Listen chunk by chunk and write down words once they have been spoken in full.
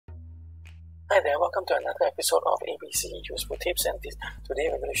Hi there, welcome to another episode of ABC Useful Tips, and today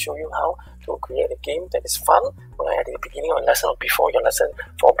we're going to show you how to create a game that is fun right at the beginning of a lesson or before your lesson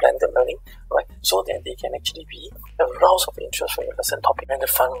for blended learning, right? So that they can actually be aroused of interest for your lesson topic. And the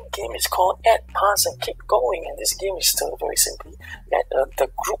fun game is called Add, Pass and Keep Going, and this game is still very simply that the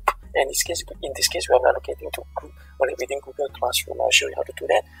group, and in this case we are allocating to group within Google Classroom. I'll show you how to do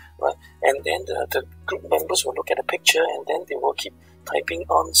that, right? And then the group members will look at the picture and then they will keep typing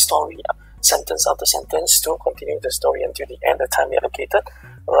on story sentence after sentence to continue the story until the end of the time allocated,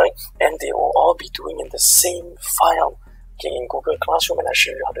 right? And they will all be doing in the same file, okay, in Google Classroom, and I'll show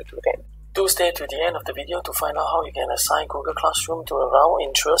you how to do that. Do stay to the end of the video to find out how you can assign Google Classroom to arouse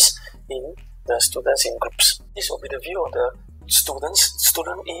interest in the students in groups. This will be the view of the students,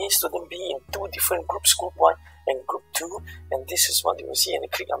 student A, student B, in two different groups, group 1 and group 2, and this is what you will see, and they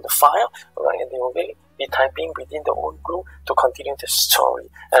click on the file, right, and they will be typing within their own group to continue the story.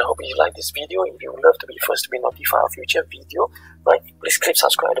 And I hope you like this video. If you would love to be first to be notified of future video, right, please click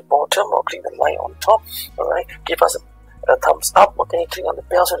subscribe at the bottom or click the like on top, alright, give us a thumbs up, okay, click on the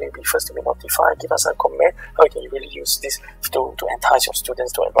bell so that you'll be first to be notified, give us a comment how you can really use this to entice your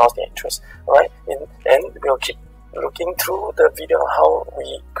students to arouse their interest, alright, and we'll keep looking through the video how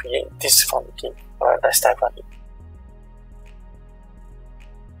we create this fun game. Alright, let's dive right in.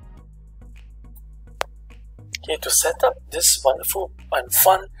 Okay, to set up this wonderful and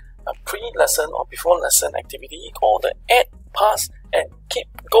fun pre-lesson or before lesson activity called the Add, Pass and Keep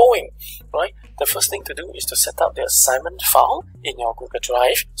Going, right? The first thing to do is to set up the assignment file in your Google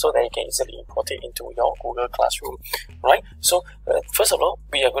Drive so that you can easily import it into your Google Classroom, right? So first of all,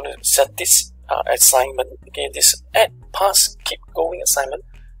 we are going to set this assignment, okay, this Add, Pass, Keep Going assignment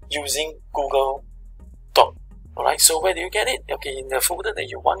using Google Doc. Alright, so where do you get it? Okay, in the folder that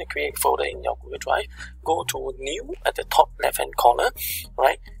you want to create a folder in your Google Drive, go to New at the top left hand corner,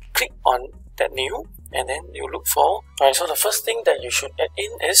 right? Click on that New, and then you look for, alright, so the first thing that you should add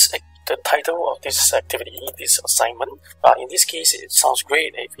in is the title of this activity, this assignment. In this case, it sounds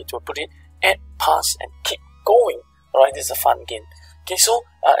great if you put it Add, Pass and Keep Going. Alright, this is a fun game. Okay, so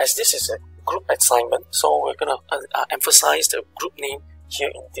as this is a group assignment, so we're going to emphasize the group name here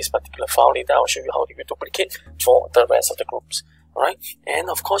in this particular file. Later I'll show you how you duplicate for the rest of the groups. Alright, and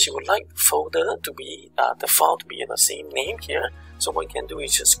of course you would like the folder to be the file to be in the same name here. So what you can do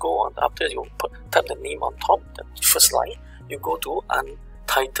is just go on, after you type the name on top, the first line, you go to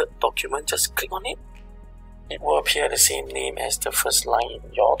untitled document, just click on it. It will appear the same name as the first line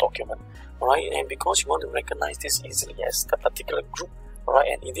in your document. Alright, and because you want to recognize this easily as the particular group, alright,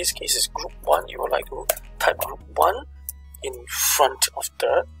 and in this case it's group 1, you would like to type group 1 in front of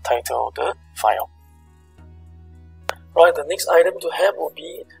the title of the file. Right, the next item to have will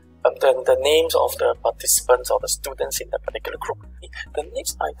be the names of the participants or the students in that particular group. The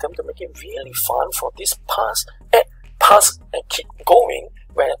next item to make it really fun for this Add, Pass and Keep Going,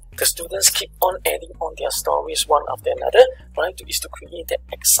 where the students keep on adding on their stories one after another, right, is to create that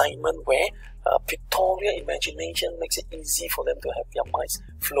excitement where pictorial imagination makes it easy for them to have their minds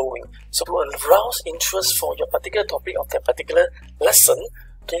flowing. So to arouse interest for your particular topic of that particular lesson,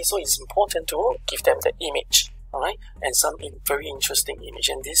 okay, so it's important to give them the image, alright, and some very interesting image.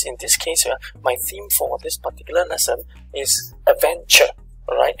 And in this case, my theme for this particular lesson is adventure.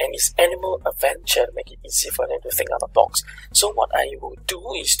 Alright, and it's animal adventure to make it easy for them to think out of the box. So what I will do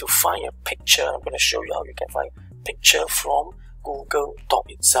is to find a picture. I'm going to show you how you can find a picture from Google Doc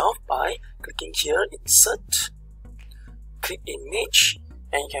itself by clicking here, insert, click image,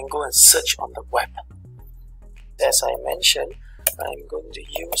 and you can go and search on the web. As I mentioned, I'm going to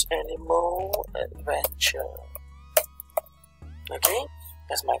use animal adventure. Okay,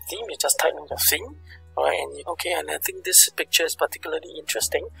 as my theme, you just type in the theme. Alright, and okay, and I think this picture is particularly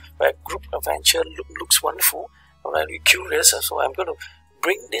interesting, where group adventure looks wonderful. Alright, you're curious, so I'm going to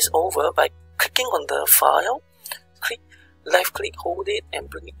bring this over by clicking on the file, left click, hold it, and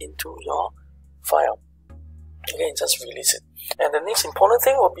bring it into your file. Okay, and just release it. And the next important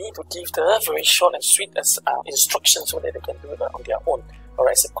thing will be to give the very short and sweet instructions so that they can do it on their own.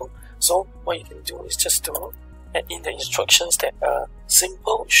 Alright, so what you can do is just to add in the instructions that are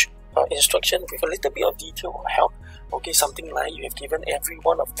simple instruction with a little bit of detail will help. Okay, something like you have given every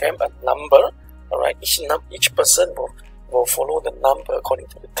one of them a number. Alright, each person will follow the number according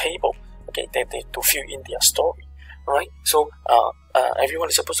to the table. Okay, to fill in their story. Alright, so everyone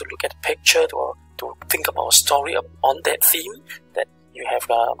is supposed to look at the picture to think about a story on that theme that you have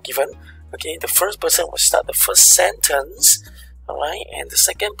given. Okay, the first person will start the first sentence. Alright, and the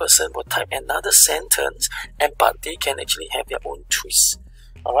second person will type another sentence, but they can actually have their own twist.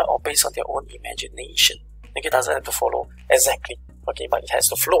 Alright, or based on their own imagination. Okay, it doesn't have to follow exactly, okay, but it has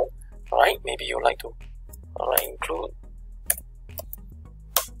to flow. Alright, maybe you like to include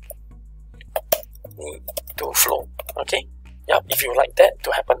need to flow. Okay, yep, if you like that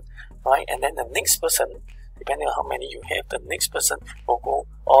to happen, right? And then the next person, depending on how many you have, the next person will go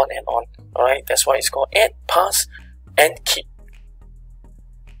on and on. Alright, that's why it's called add, pass, and keep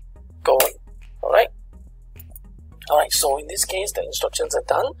going. Alright, so in this case the instructions are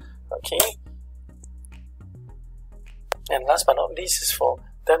done. Okay, and last but not least is for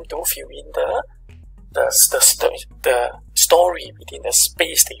them to fill in the story within the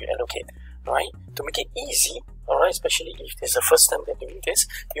space that you allocate. Right, to make it easy, alright, especially if it's the first time they're doing this,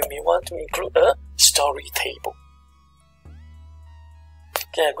 you may want to include a story table.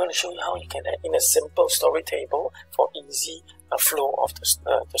 Okay, I'm going to show you how you can add in a simple story table for easy flow of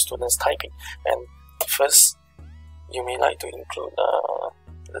the students typing. And first, you may like to include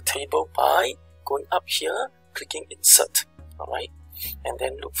the table by going up here, clicking insert, alright, and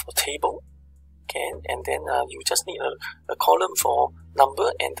then look for table. Okay, and then you just need a column for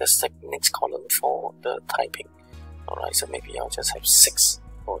number and the next column for the typing. Alright, so maybe I'll just have 6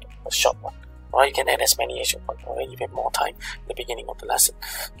 for a short one. Or you can add as many as you want, or you have more time at the beginning of the lesson.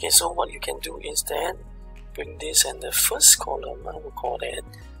 Okay, so what you can do is then bring this, and the first column I will call that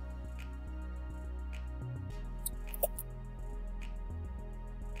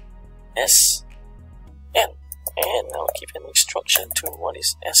SN, and I'll give an instruction to what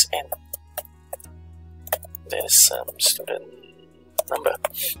is SN. There's student number.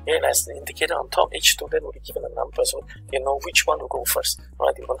 Okay, as the indicator on top, each student will be given a number, so they know which one will go first.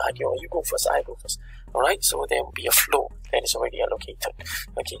 Alright, they won't argue, you go first, I go first. Alright, so there will be a flow that is already allocated.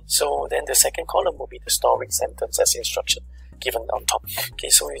 Okay, so then the second column will be the story sentence as instruction given on top. Okay,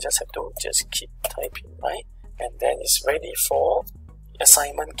 so you just have to keep typing, right? And then it's ready for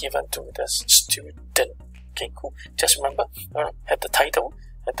assignment given to the student. Okay, cool. Just remember, have the title,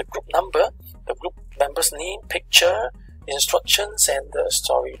 have the group number, the group member's name, picture, instructions, and the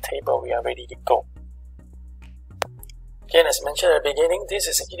story table. We are ready to go. Again, as mentioned at the beginning, this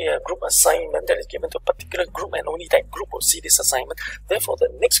is actually a group assignment that is given to a particular group, and only that group will see this assignment. Therefore, the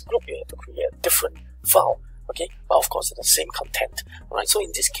next group you have to create a different file. Okay, but of course, the same content. Alright, so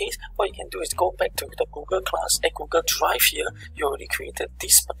in this case, what you can do is go back to the Google Class at Google Drive here. You already created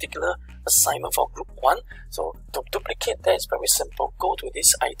this particular assignment for group 1. So to duplicate that is very simple. Go to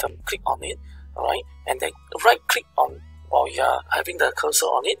this item, click on it, alright, and then right click on while you are having the cursor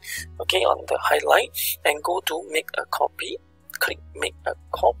on it, okay, on the highlight, and go to make a copy. Click make a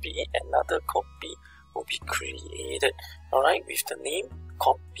copy. Another copy will be created, alright, with the name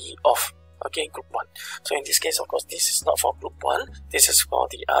copy of. Okay, group 1. So in this case, of course, this is not for group 1. This is for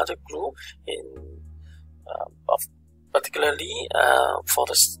the other group. Particularly for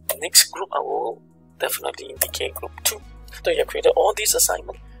the next group, I will definitely indicate group 2. So you have created all these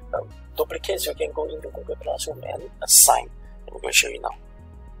assignment duplicates. You can go into Google Classroom and assign. I'm going to show you now.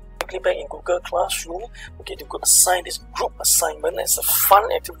 Quickly back in Google Classroom. Okay, to go assign this group assignment as a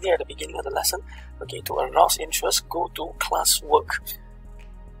fun activity at the beginning of the lesson. Okay, to arouse interest, go to classwork.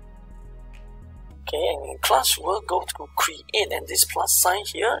 Okay, and in classwork, go to create, and this plus sign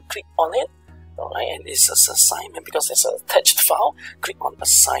here, click on it. Alright, and it's an assignment because it's an attached file. Click on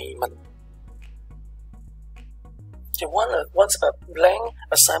assignment. Okay, once a blank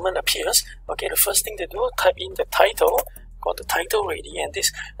assignment appears, okay, the first thing to do, type in the title. Got the title ready, and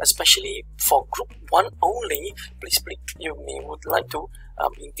this especially for group 1 only. Please, you would like to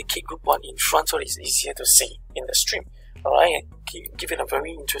indicate group 1 in front so it's easier to see in the stream. Alright, give it a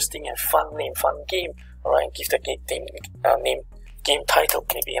very interesting and fun name, fun game. Alright, give the game name, game title,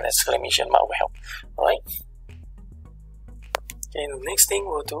 maybe an exclamation mark will help. Alright. Okay, the next thing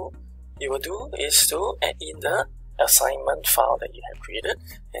you will do is to add in the assignment file that you have created,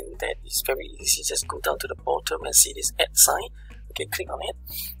 and that is very easy. Just go down to the bottom and see this add sign. Okay, click on it.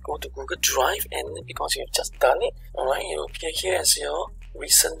 Go to Google Drive, and because you've just done it, alright, it will appear here as your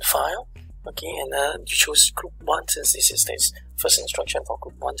recent file. Okay, and you choose group 1 since this is this first instruction for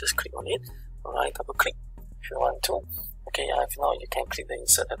group 1. Just click on it. Alright, double click if you want to. Okay, if not, you can click the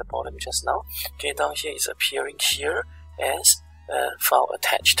insert at the bottom just now. Okay, down here is appearing here as file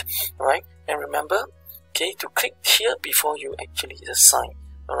attached. Alright, and remember, okay, to click here before you actually assign.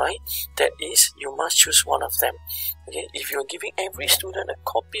 Alright, that is, you must choose one of them. Okay, if you're giving every student a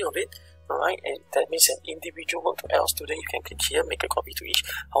copy of it, alright, and that means an individual work to L student, you can click here, make a copy to each.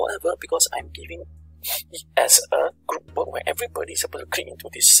 However, because I'm giving it as a group work where everybody is supposed to click into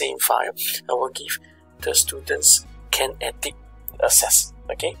this same file, I will give the students can edit access.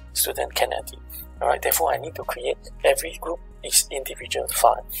 Okay, student can edit. Alright, therefore I need to create every group is individual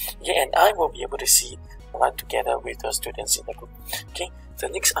file. Yeah, and I will be able to see it right together with the students in the group. Okay, the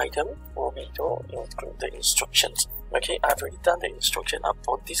next item will be to include the instructions. Okay, I've already done the instruction up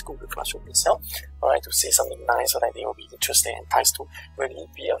for this Google Classroom itself. Alright, to say something nice so that they will be interested and enticed to really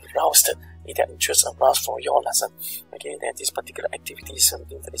be aroused in their interest aroused for your lesson. Okay, that this particular activity is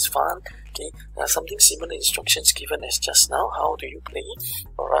something that is fun. Okay, something similar instructions given as just now. How do you play?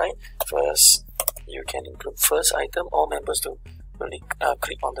 Alright, first you can include first item, all members to really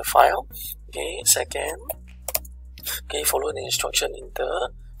click on the file. Okay, second, okay, follow the instruction in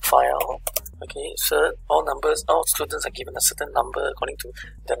the file. Okay, so all students are given a certain number according to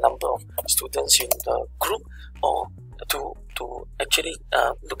the number of students in the group, or to actually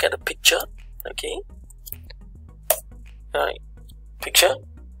look at the picture. Okay, alright, picture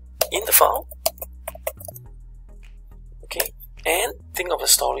in the file. Okay, and think of a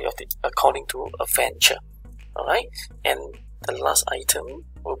story of according to adventure. Alright, and the last item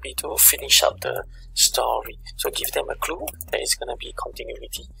will be to finish up the story. So give them a clue that it's gonna be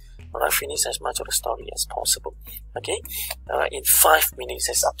continuity. Alright, finish as much of the story as possible. Okay, in 5 minutes,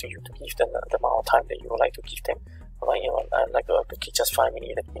 it's up to you to give them the amount of time that you would like to give them. Alright, okay, just 5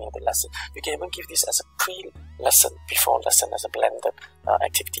 minutes at the beginning of the lesson. You can even give this as a pre-lesson, before lesson, as a blended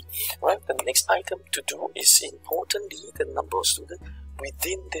activity. Alright, the next item to do is importantly the number of students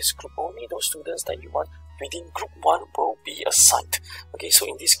within this group. Only those students that you want within group 1 will be assigned. Okay, so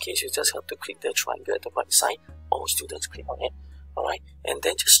in this case, you just have to click the triangle at the right side. All students click on it. Alright, and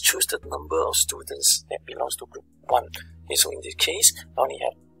then just choose the number of students that belongs to group 1. Okay, so in this case, I only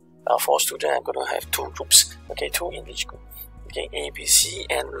have 4 students. I'm going to have 2 groups. Okay, 2 in each group. Okay, A, B, C,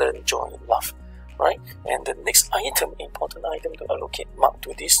 and learn, join, love. Right, and the next item, important item, to allocate mark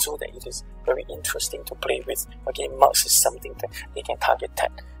to this so that it is very interesting to play with. Okay, marks is something that they can target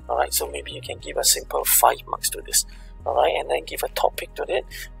tag. Alright, so maybe you can give a simple 5 marks to this. Alright, and then give a topic to it.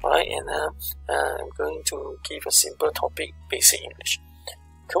 Alright, and I'm going to give a simple topic, basic English.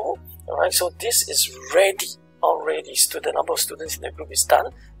 Cool. Alright, so this is ready already. So the number of students in the group is done,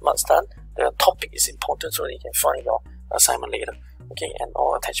 marks done. The topic is important so that you can find your assignment later. Okay, and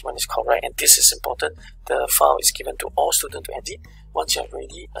all attachment is correct, and this is important. The file is given to all students to edit. Once you have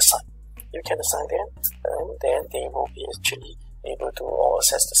already assigned, you can assign them, and then they will be actually able to all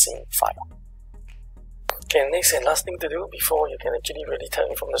access the same file. Okay, next and last thing to do before you can actually really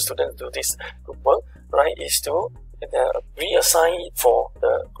tell from the students to do this group work, right, is to reassign it for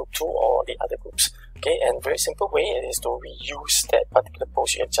the group 2 or the other groups. Okay, and very simple way is to reuse that particular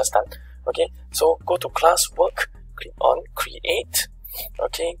post you have just done. Okay, so go to class work, click on create.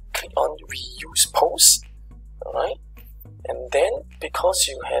 Okay, click on reuse post. Alright, and then because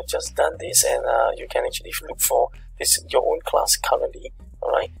you have just done this, and you can actually look for this your own class currently.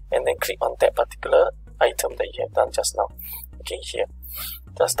 Alright, and then click on that particular item that you have done just now. Okay, here,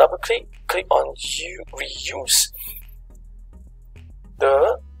 just double click on reuse.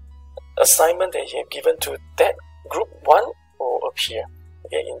 The assignment that you have given to that group 1 will appear.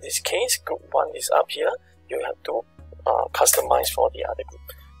 Okay, in this case, group 1 is up here. You have to customize for the other group.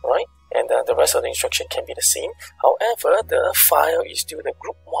 Alright, and the rest of the instruction can be the same. However, the file is still the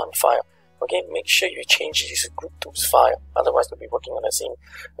group 1 file. Okay, make sure you change this group 2's file, otherwise you'll be working on the same.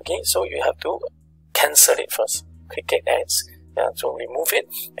 Okay, so you have to cancel it first. Click it as, so remove it,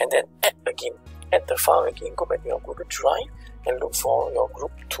 and then add again. Add the file again, go back to your Google Drive and look for your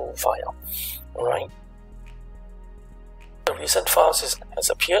group 2 file. Alright, the recent files has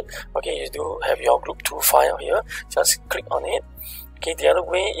appeared. Okay, you do have your group 2 file here. Just click on it. Okay, the other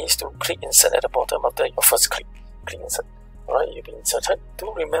way is to click insert at the bottom after your first click. Click insert. Alright, you've been inserted.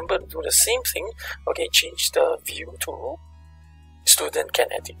 Do remember to do the same thing. Okay, change the view to student can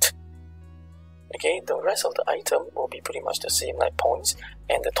edit. Okay, the rest of the item will be pretty much the same, like points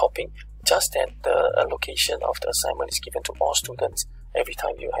and the topic, just that the allocation of the assignment is given to all students every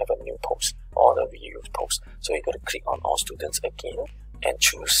time you have a new post or the reuse post. So you're going to click on all students again and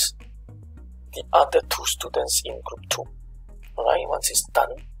choose the other 2 students in group 2. Alright, once it's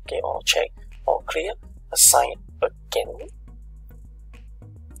done, okay, all check, all clear, assign again.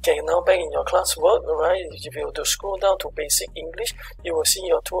 Okay, now back in your classwork, alright, if you were to scroll down to basic English, you will see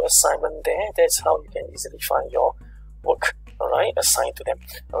your 2 assignments there. That's how you can easily find your work, alright, assigned to them.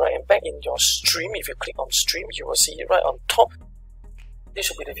 Alright, and back in your stream, if you click on stream, you will see right on top. This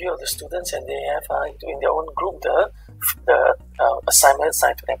should be the view of the students, and they have in their own group the assignment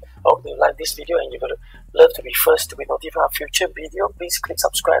assigned to them. I hope you like this video and you're going to love to be first to be notified of future video. Please click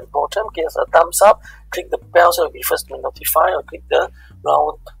subscribe at the bottom, give us a thumbs up, click the bell so you'll be first to be notified, or click the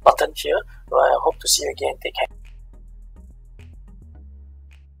round button here. I hope to see you again. Take care.